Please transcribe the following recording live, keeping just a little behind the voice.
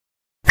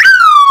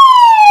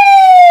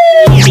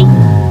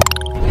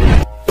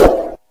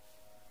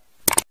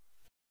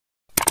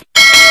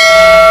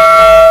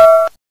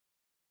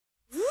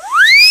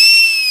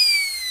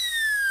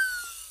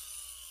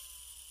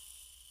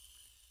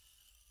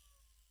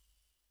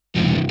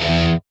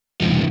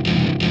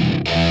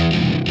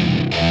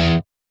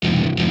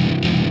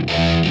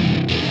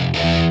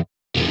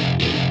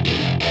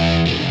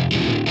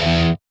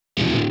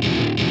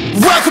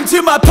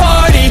my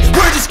party,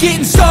 we're just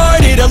getting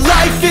started. A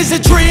life is a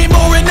dream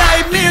or a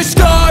nightmare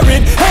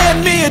scarring.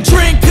 Hand me a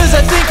drink cause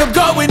I think I'm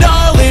going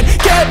all in.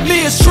 Get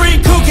me a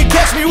shrink who can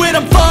catch me when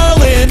I'm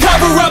falling.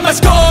 Cover up my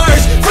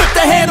scars, flip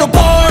the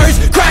handlebars,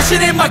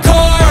 crashing in my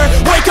car,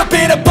 wake up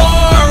in a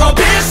bar. I'll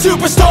be a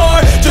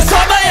superstar, just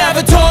on my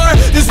avatar.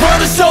 This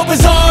world is so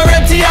bizarre,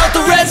 empty out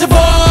the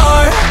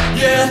reservoir.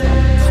 Yeah,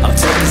 I'm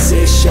taking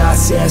 6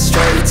 shots, yeah,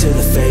 straight to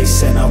the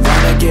face. And I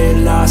wanna get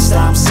lost,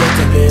 I'm sick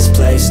of this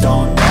place.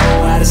 Don't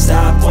know how to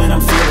stop when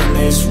I'm feeling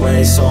this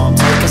way. So I'm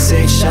taking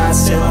 6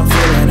 shots till I'm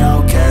feeling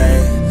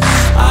okay.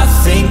 I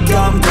think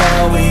I'm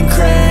going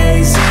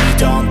crazy,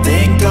 don't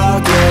think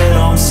I'll get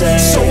home safe.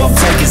 So I'm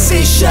taking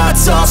 6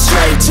 shots, all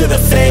straight to the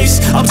face.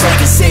 I'm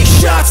taking 6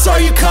 shots, are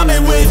you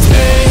coming with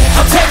me?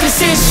 I'm taking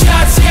 6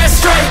 shots, yeah,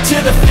 straight to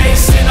the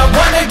face. And I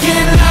wanna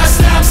get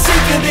lost, I'm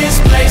sick of this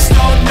place.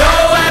 Don't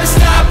know how to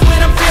stop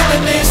when I'm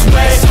feeling this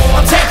way. So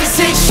I'm taking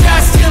 6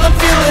 shots till I'm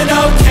feeling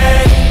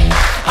okay.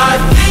 I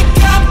think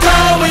I'm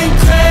going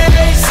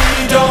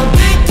crazy, don't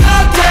think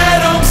I'll get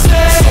home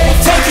safe. So I'm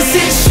taking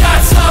 6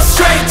 shots, all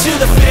straight to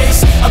the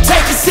face. I'm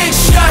taking 6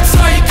 shots,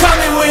 are you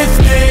coming with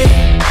me?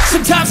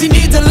 Sometimes you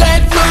need to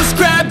let loose,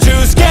 grab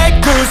juice,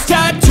 get goose,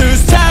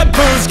 tattoos,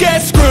 taboos,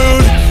 get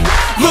screwed.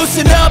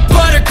 Loosen up,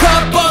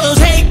 buttercup, all those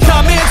hate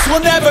comments will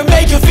never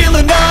make you feel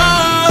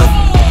enough.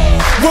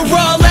 We're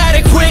all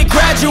adequate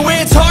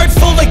graduates, heart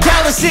full of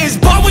calluses,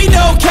 but we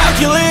know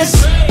calculus.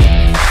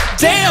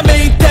 Damn,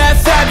 ain't that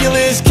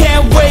fabulous?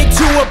 Can't wait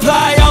to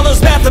apply all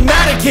those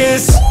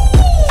mathematicus.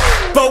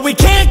 But we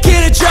can't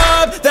get a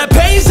job that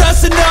pays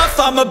us enough.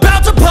 I'm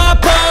about to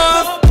pop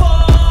up.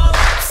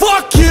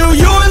 Fuck you,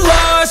 you're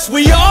lost.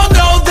 We all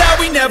know that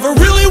we never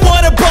really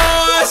want a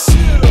boss.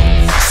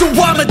 So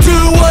I'ma do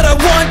what I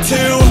want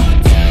to,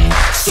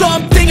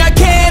 something I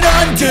can't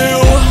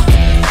undo.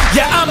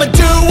 Yeah, I'ma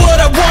do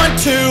what I want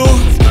to,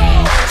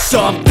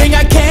 something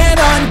I can't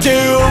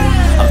undo.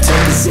 I'm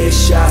taking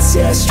 6 shots,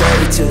 yeah,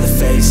 straight to the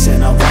face.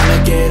 And I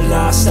wanna get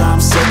lost,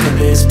 I'm sick of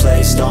this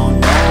place. Don't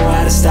know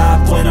how to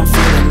stop when I'm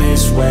feeling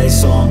this way.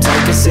 So I'm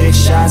taking 6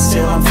 shots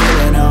till I'm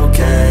feeling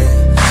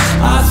okay.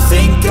 I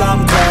think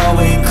I'm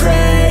going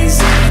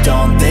crazy,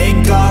 don't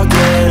think I'll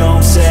get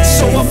home safe.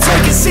 So I'm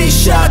taking 6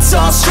 shots,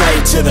 all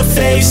straight to the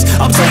face.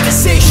 I'm taking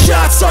 6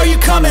 shots, are you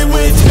coming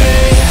with me?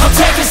 I'm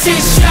taking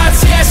 6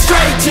 shots, yeah,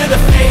 straight to the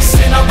face.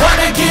 And I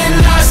wanna get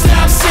lost,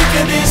 I'm sick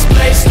of this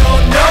place.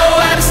 Don't know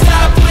how to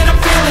stop when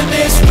I'm feeling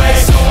this way.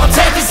 So I'm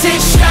taking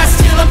 6 shots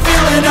till I'm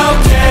feeling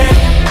okay.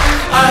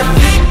 I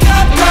think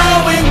I'm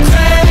going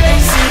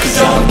crazy,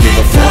 don't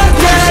think I'll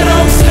get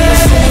home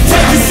safe. I'm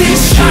taking 6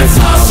 shots,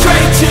 all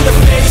straight to the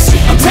face.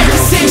 I'm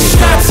taking 6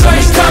 shots, are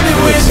you coming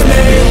with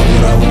me?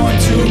 What I want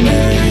to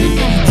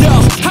make. Yo,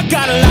 I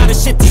got a lot of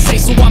shit to say,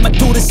 so I'ma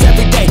do this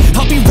every day.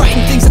 I'll be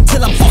writing things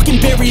until I'm fucking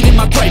buried in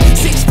my grave.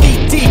 6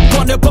 feet deep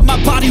under, but my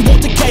body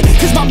won't decay.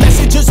 Cause my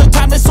messages are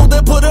timeless, so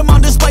they'll put them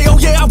on display. Oh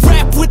yeah, I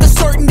rap with a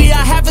certainty,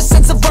 I have a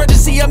sense of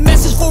urgency. A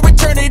message for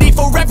eternity,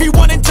 for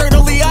everyone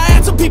internally. I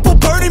had some people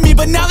burning me,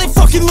 but now they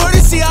fucking learn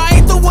to see I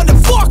ain't the one to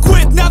fuck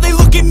with, now they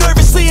looking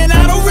nervously. And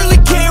I don't really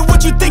care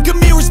what you think of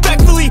me,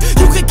 respectfully.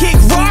 You can kick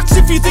rocks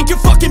if you think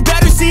you're fucking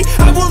better, see.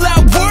 I will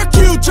outwork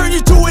you, turn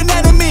you to an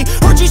enemy.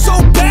 Hurt you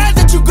so bad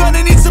that you're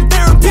gonna need some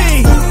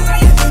therapy.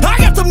 I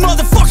got the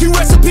motherfucking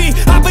recipe,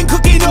 I've been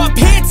cooking up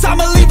hits,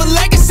 I'ma leave a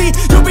legacy.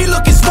 You'll be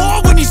looking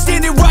small when you're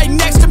standing right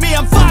next to me.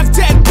 I'm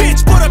 5'10",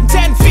 bitch, but I'm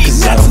 10 feet next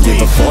to me. I don't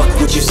give a fuck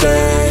what you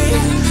say,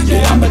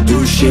 yeah, I'ma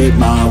do shit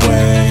my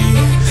way.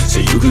 So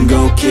you can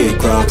go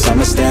kick rocks,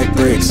 I'ma stack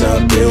bricks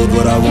up, build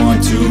what I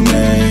want to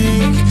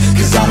make.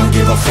 Cause I don't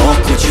give a fuck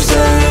what you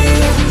say,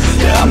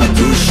 yeah, I'ma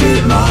do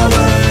shit my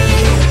way.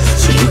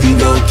 So you can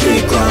go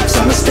kick rocks,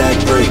 I'ma stack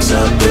bricks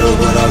up, build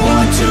what I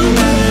want to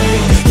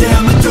make. Yeah,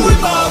 I'ma do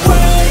it my way.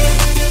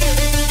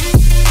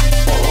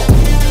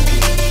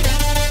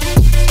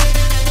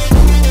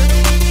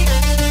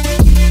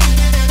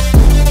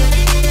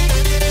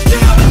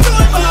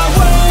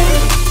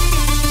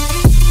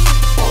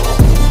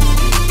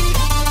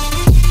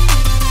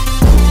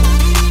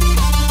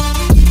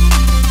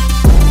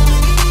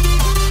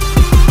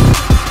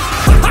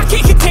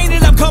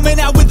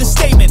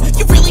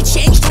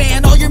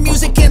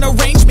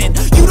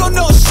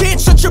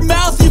 Shut your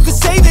mouth, you can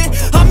save it.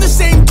 I'm the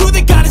same dude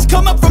that got his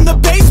come up from the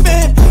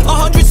basement.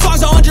 100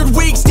 songs, 100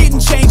 weeks,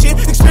 didn't change it.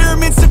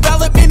 Experiments,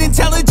 development,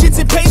 intelligence,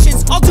 and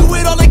patience. I'll do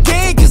it all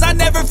again, cause I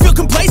never feel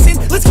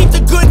complacent. Let's keep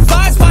the good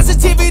vibes,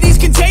 positivity's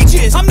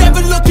contagious. I'm never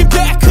looking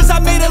back, cause I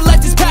made a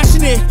life that's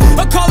passionate.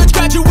 A college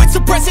graduate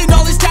suppressing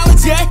all his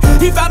talents, yeah.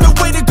 He found a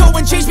way to go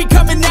and change,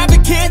 become an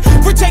advocate.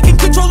 For taking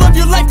control of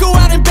your life, go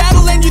out and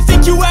battle. And you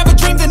think you have a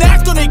dream, then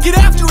act on it. Get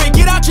after it,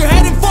 get out your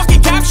head and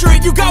fucking capture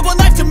it. You got one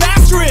life to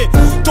master it.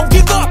 Don't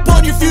give up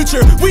on your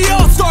future, we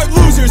all start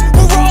losers.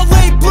 We're all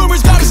late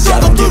bloomers, gotta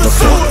struggle through the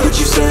sewer. I don't give a fuck what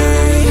you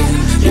say,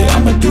 yeah,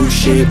 I'ma do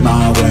shit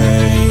my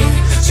way.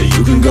 So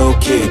you can go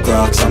kick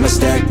rocks, I'ma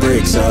stack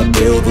bricks up,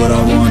 build what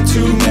I want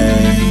to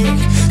make.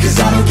 Cause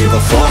I don't give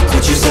a fuck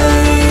what you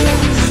say,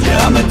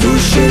 yeah, I'ma do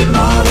shit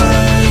my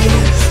way.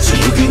 So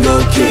so you can go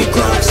kick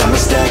rocks. I'ma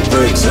stack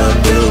bricks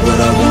up, build what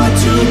I want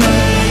to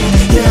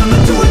make. Yeah,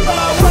 I'ma do it